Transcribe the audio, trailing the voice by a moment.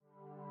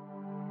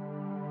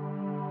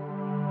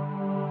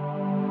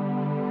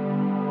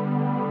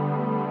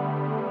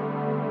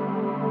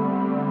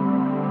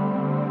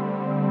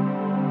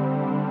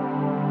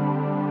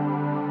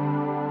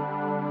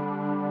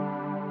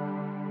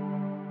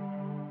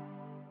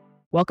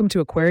Welcome to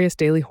Aquarius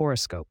Daily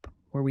Horoscope,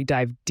 where we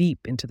dive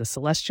deep into the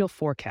celestial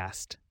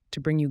forecast to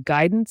bring you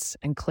guidance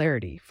and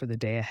clarity for the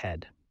day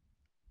ahead.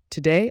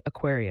 Today,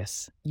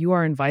 Aquarius, you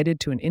are invited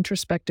to an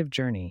introspective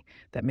journey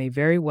that may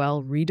very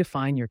well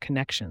redefine your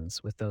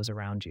connections with those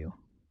around you.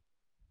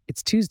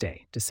 It's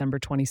Tuesday, December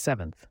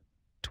 27th,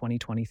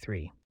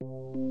 2023.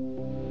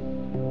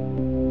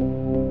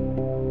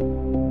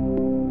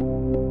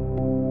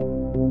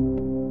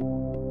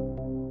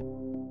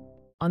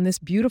 On this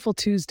beautiful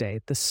Tuesday,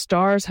 the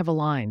stars have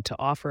aligned to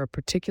offer a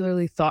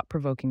particularly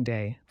thought-provoking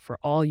day for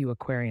all you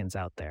Aquarians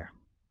out there.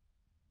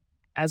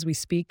 As we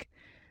speak,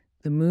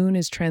 the moon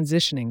is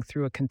transitioning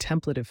through a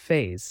contemplative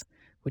phase,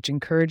 which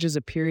encourages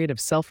a period of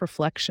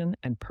self-reflection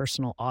and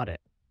personal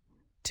audit.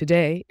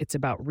 Today, it's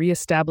about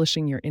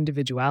reestablishing your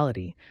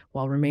individuality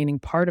while remaining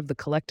part of the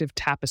collective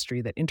tapestry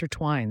that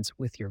intertwines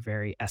with your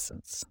very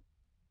essence.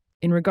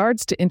 In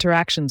regards to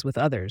interactions with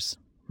others,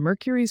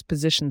 Mercury's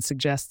position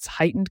suggests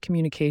heightened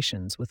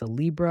communications with a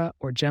Libra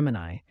or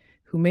Gemini,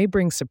 who may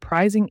bring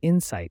surprising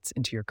insights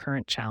into your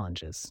current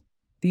challenges.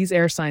 These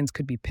air signs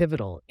could be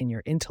pivotal in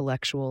your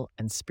intellectual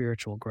and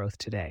spiritual growth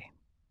today.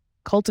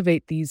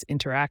 Cultivate these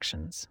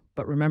interactions,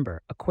 but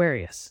remember,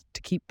 Aquarius,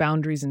 to keep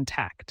boundaries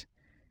intact.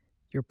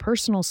 Your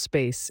personal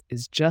space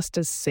is just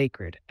as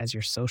sacred as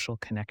your social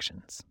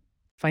connections.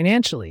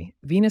 Financially,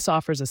 Venus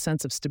offers a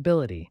sense of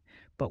stability,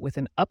 but with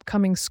an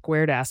upcoming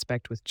squared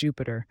aspect with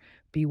Jupiter,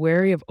 be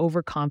wary of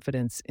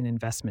overconfidence in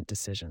investment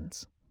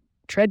decisions.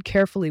 Tread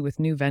carefully with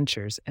new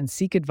ventures and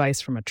seek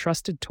advice from a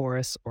trusted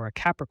Taurus or a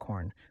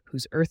Capricorn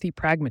whose earthy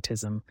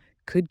pragmatism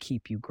could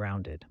keep you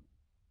grounded.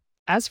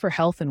 As for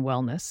health and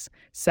wellness,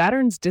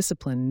 Saturn's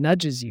discipline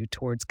nudges you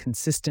towards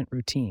consistent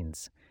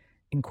routines.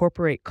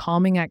 Incorporate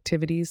calming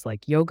activities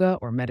like yoga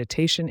or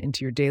meditation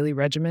into your daily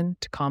regimen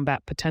to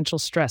combat potential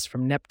stress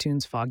from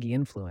Neptune's foggy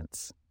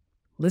influence.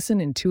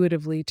 Listen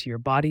intuitively to your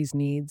body's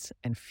needs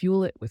and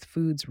fuel it with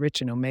foods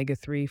rich in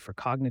omega-3 for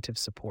cognitive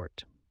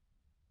support.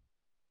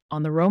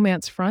 On the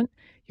romance front,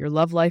 your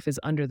love life is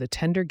under the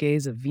tender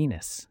gaze of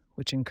Venus,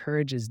 which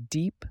encourages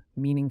deep,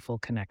 meaningful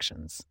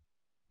connections.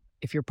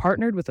 If you're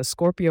partnered with a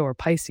Scorpio or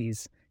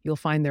Pisces, you'll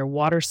find their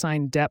water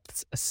sign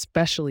depths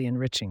especially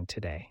enriching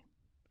today.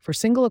 For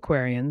single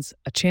Aquarians,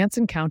 a chance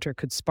encounter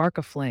could spark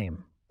a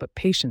flame, but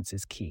patience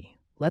is key.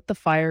 Let the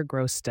fire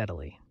grow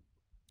steadily.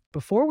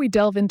 Before we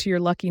delve into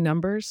your lucky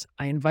numbers,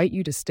 I invite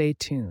you to stay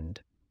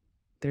tuned.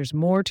 There's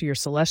more to your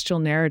celestial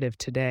narrative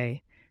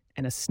today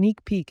and a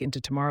sneak peek into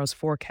tomorrow's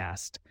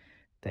forecast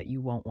that you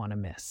won't want to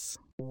miss.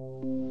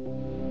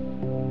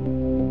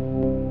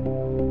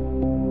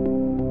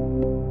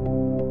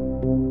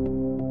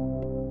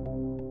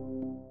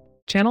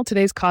 Channel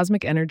today's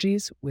cosmic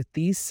energies with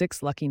these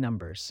 6 lucky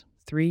numbers: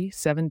 3,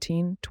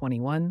 17,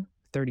 21,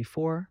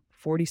 34,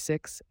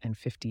 46, and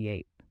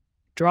 58.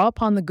 Draw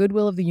upon the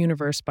goodwill of the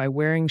universe by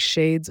wearing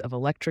shades of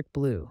electric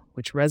blue,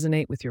 which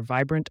resonate with your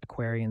vibrant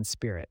Aquarian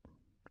spirit.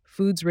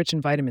 Foods rich in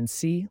vitamin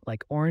C,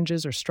 like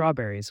oranges or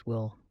strawberries,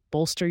 will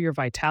bolster your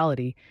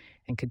vitality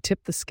and could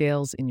tip the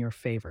scales in your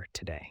favor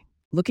today.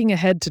 Looking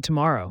ahead to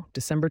tomorrow,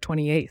 December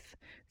 28th,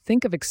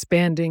 think of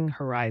expanding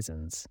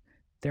horizons.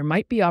 There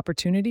might be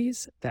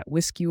opportunities that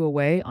whisk you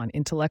away on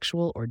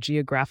intellectual or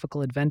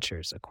geographical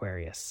adventures,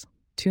 Aquarius.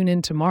 Tune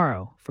in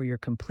tomorrow for your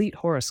complete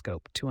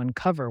horoscope to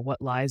uncover what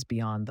lies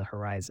beyond the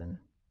horizon.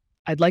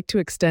 I'd like to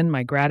extend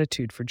my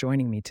gratitude for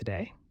joining me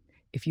today.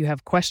 If you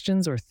have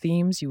questions or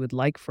themes you would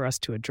like for us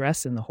to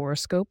address in the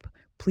horoscope,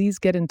 please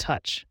get in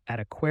touch at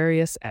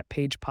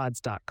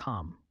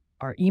aquarius@pagepods.com.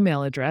 Our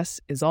email address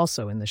is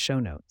also in the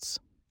show notes.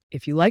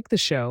 If you like the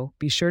show,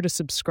 be sure to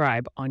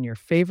subscribe on your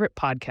favorite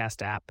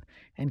podcast app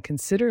and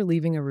consider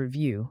leaving a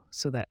review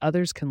so that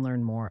others can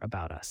learn more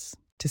about us.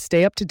 To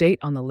stay up to date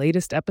on the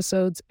latest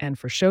episodes and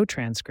for show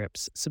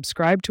transcripts,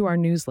 subscribe to our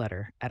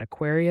newsletter at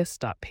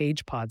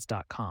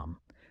aquarius.pagepods.com.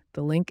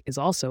 The link is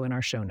also in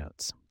our show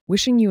notes.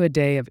 Wishing you a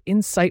day of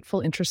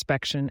insightful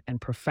introspection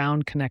and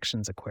profound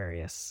connections,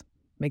 Aquarius.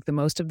 Make the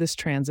most of this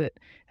transit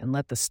and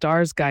let the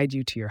stars guide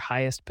you to your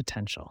highest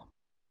potential.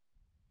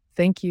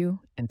 Thank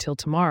you. Until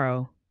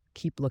tomorrow,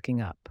 keep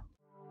looking up.